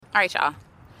All right, y'all.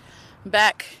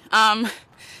 Back.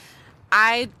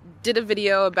 I did a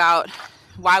video about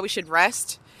why we should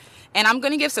rest, and I'm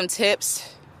going to give some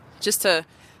tips just to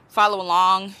follow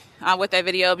along with that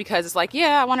video, because it's like,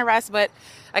 yeah, I want to rest, but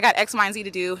I got X, Y, and Z to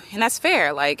do, and that's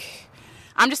fair. Like,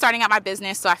 I'm just starting out my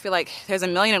business, so I feel like there's a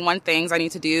million and one things I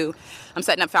need to do. I'm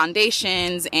setting up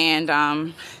foundations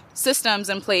and systems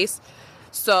in place.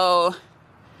 So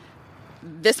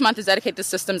this month is dedicated to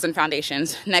systems and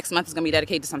foundations. Next month is going to be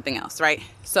dedicated to something else, right?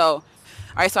 So, all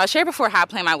right, so I shared before how I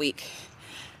plan my week,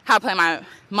 how I plan my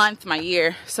month, my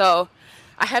year. So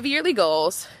I have yearly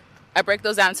goals. I break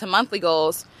those down into monthly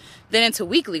goals, then into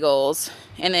weekly goals,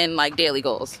 and then like daily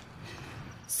goals.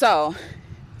 So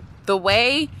the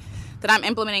way that I'm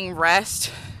implementing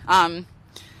rest and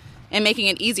making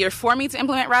it easier for me to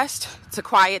implement rest, to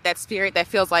quiet that spirit that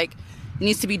feels like it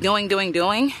needs to be doing,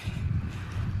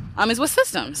 is with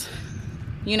systems.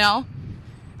 You know,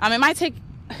 it might take,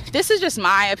 this is just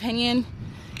my opinion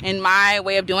and my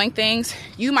way of doing things.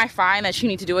 You might find that you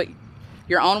need to do it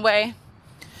your own way,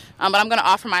 but I'm going to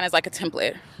offer mine as like a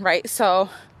template, right? So,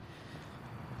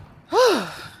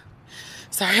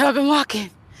 sorry, I've been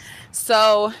walking.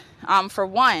 So, for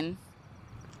one,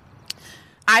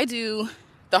 I do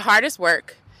the hardest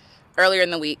work earlier in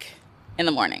the week in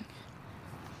the morning.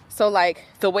 So like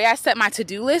the way I set my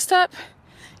to-do list up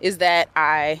is that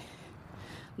I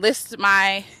list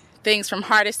my things from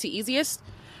hardest to easiest,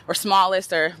 or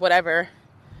smallest, or whatever.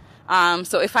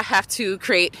 So if I have to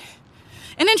create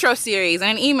an intro series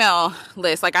and an email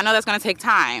list, like I know that's going to take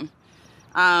time.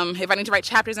 If I need to write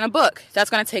chapters in a book, that's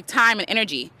going to take time and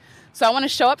energy. So I want to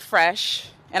show up fresh,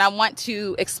 and I want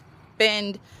to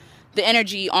expend the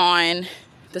energy on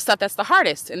the stuff that's the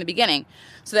hardest in the beginning,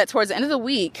 so that towards the end of the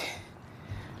week,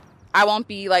 I won't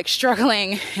be like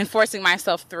struggling and forcing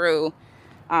myself through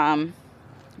the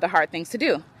hard things to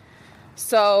do.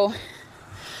 So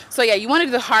yeah, you want to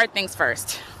do the hard things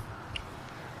first.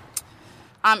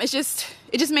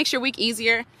 It just makes your week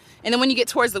easier. And then when you get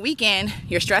towards the weekend,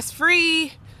 you're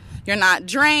stress-free, you're not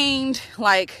drained,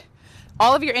 like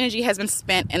all of your energy has been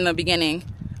spent in the beginning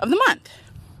of the month.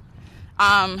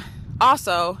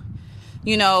 Also,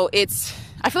 you know,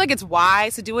 I feel like it's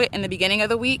wise to do it in the beginning of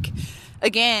the week.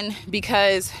 Again,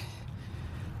 because,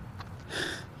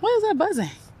 what is that buzzing?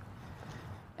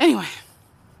 Anyway,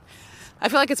 I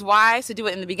feel like it's wise to do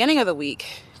it in the beginning of the week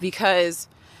because,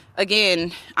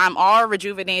 again, I'm all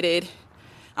rejuvenated,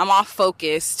 I'm all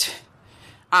focused,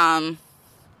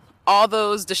 all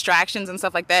those distractions and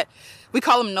stuff like that, we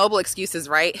call them noble excuses,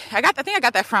 right? I think I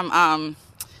got that from,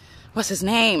 what's his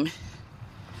name?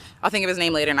 I'll think of his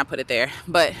name later and I'll put it there.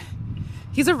 But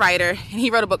he's a writer, and he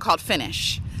wrote a book called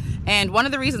Finish. And one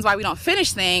of the reasons why we don't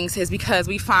finish things is because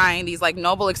we find these like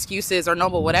noble excuses or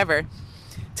noble whatever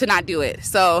to not do it.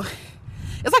 So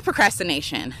it's like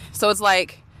procrastination. So it's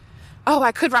like, oh,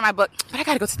 I could write my book, but I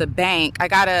gotta go to the bank. I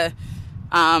gotta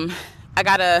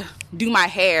do my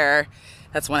hair.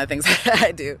 That's one of the things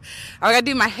I do. I gotta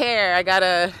do my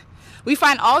hair. We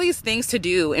find all these things to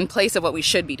do in place of what we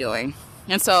should be doing.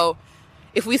 And so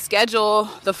if we schedule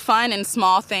the fun and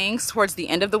small things towards the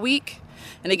end of the week,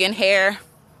 and again, hair,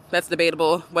 that's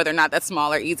debatable whether or not that's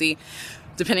small or easy,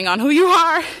 depending on who you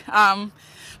are.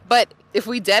 But if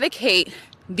we dedicate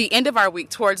the end of our week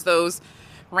towards those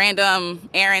random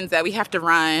errands that we have to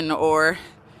run, or,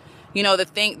 you know, the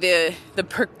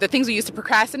things we use to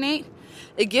procrastinate,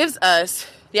 it gives us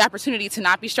the opportunity to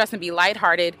not be stressed and be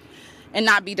lighthearted and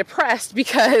not be depressed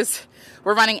because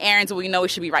we're running errands and we know we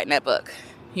should be writing that book.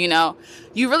 You know,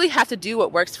 you really have to do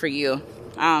what works for you.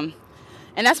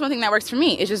 And that's one thing that works for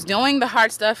me, is just doing the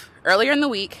hard stuff earlier in the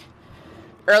week,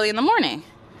 early in the morning.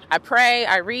 I pray,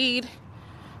 I read,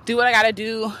 do what I gotta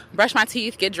do, brush my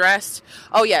teeth, get dressed.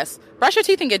 Oh yes, brush your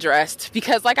teeth and get dressed,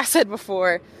 because like I said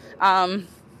before,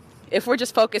 if we're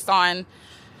just focused on,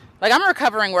 like, I'm a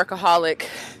recovering workaholic.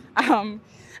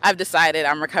 I've decided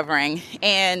I'm recovering,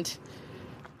 and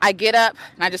I get up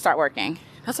and I just start working.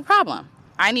 That's a problem.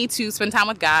 I need to spend time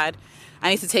with God.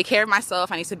 I need to take care of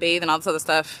myself. I need to bathe and all this other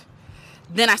stuff.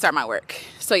 Then I start my work.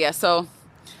 So yeah, so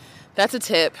that's a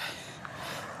tip.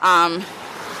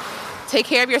 Take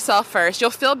care of yourself first.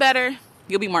 You'll feel better.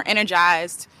 You'll be more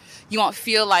energized. You won't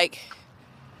feel like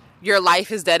your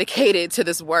life is dedicated to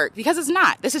this work, because it's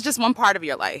not. This is just one part of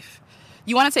your life.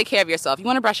 You want to take care of yourself. You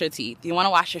want to brush your teeth. You want to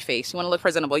wash your face. You want to look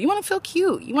presentable. You want to feel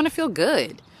cute. You want to feel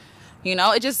good. You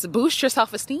know, it just boosts your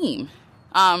self-esteem.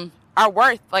 Our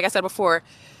worth, like I said before,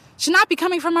 should not be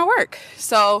coming from our work.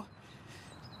 So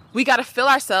we got to fill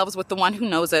ourselves with the one who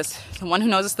knows us, the one who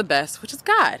knows us the best, which is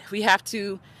God. We have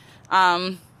to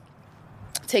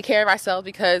take care of ourselves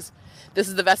because this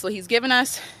is the vessel he's given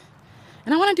us.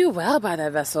 And I want to do well by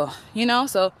that vessel, you know?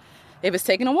 So if it's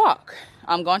taking a walk,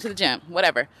 going to the gym,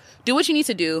 whatever, do what you need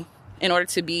to do in order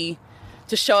to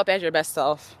show up as your best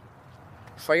self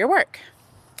for your work.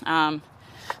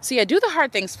 So yeah, do the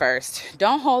hard things first.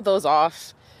 Don't hold those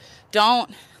off.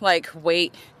 Don't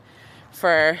wait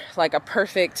for a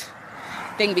perfect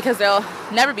thing, because there'll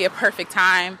never be a perfect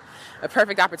time, a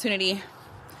perfect opportunity.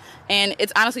 And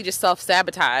it's honestly just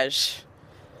self-sabotage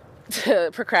to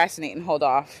procrastinate and hold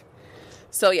off.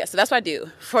 So yeah, so that's what I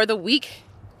do. For the week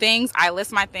things, I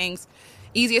list my things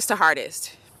easiest to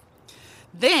hardest.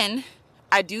 Then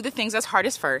I do the things that's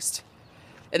hardest first,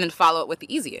 and then follow it with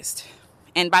the easiest.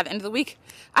 And by the end of the week,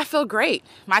 I feel great.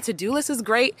 My to-do list is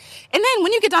great. And then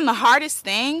when you get done the hardest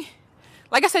thing,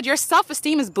 like I said, your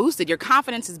self-esteem is boosted. Your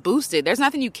confidence is boosted. There's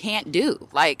nothing you can't do.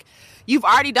 You've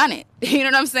already done it. You know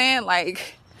what I'm saying?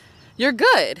 You're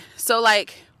good. So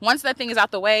once that thing is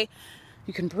out the way,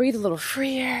 you can breathe a little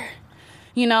freer,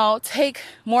 take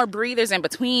more breathers in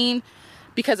between,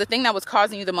 because the thing that was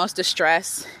causing you the most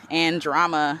distress and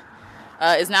drama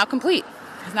is now complete.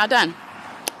 It's now done.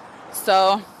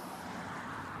 So,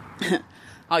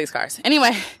 all these cars.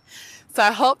 Anyway, so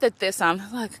I hope that this,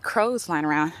 look, crows flying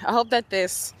around. I hope that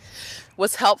this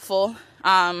was helpful.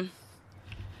 I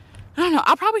don't know.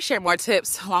 I'll probably share more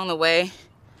tips along the way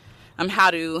on how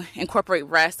to incorporate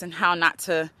rest and how not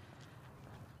to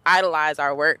idolize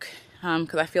our work.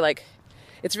 Because I feel like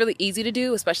it's really easy to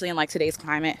do, especially in today's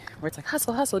climate, where it's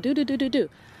hustle, hustle, do.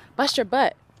 Bust your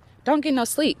butt. Don't get no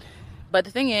sleep. But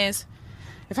the thing is,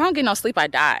 if I don't get no sleep, I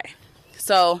die.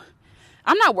 So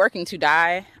I'm not working to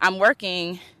die. I'm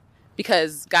working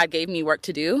because God gave me work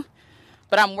to do.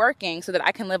 But I'm working so that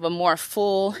I can live a more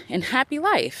full and happy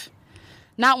life.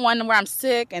 Not one where I'm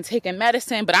sick and taking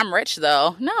medicine, but I'm rich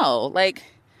though. No,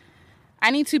 I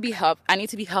need to be healthy. I need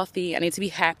to be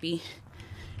happy.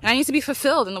 And I need to be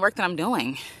fulfilled in the work that I'm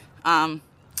doing. And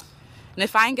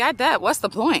if I ain't got that, what's the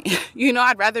point?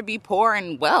 I'd rather be poor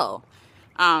and well.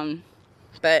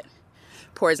 But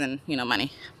poor is in,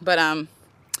 money. But I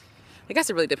guess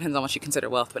it really depends on what you consider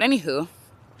wealth. But anywho,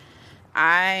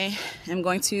 I am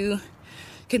going to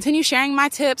continue sharing my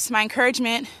tips, my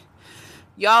encouragement.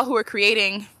 Y'all who are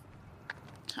creating,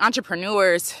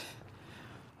 entrepreneurs,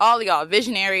 all of y'all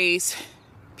visionaries,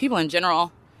 people in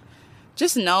general,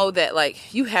 just know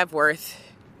that you have worth.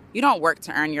 You don't work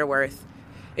to earn your worth.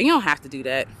 And you don't have to do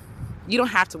that. You don't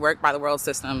have to work by the world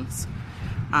systems.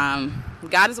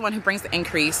 God is the one who brings the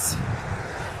increase.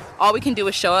 All we can do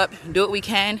is show up, do what we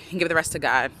can, and give the rest to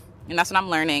God. And that's what I'm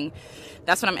learning.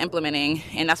 That's what I'm implementing.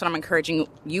 And that's what I'm encouraging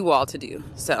you all to do.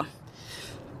 So,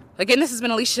 again, this has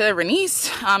been Alicia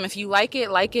Renice. If you like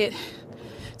it,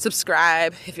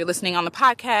 subscribe. If you're listening on the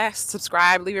podcast,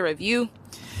 subscribe, leave a review.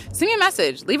 Send me a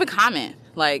message, leave a comment.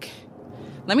 Let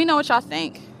me know what y'all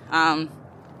think.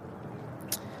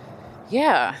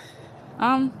 Yeah.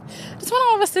 Just want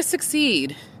all of us to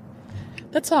succeed.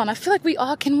 That's all. And I feel like we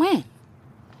all can win.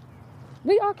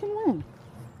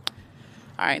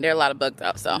 All right, there are a lot of bugs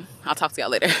out, so I'll talk to y'all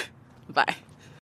later. Bye.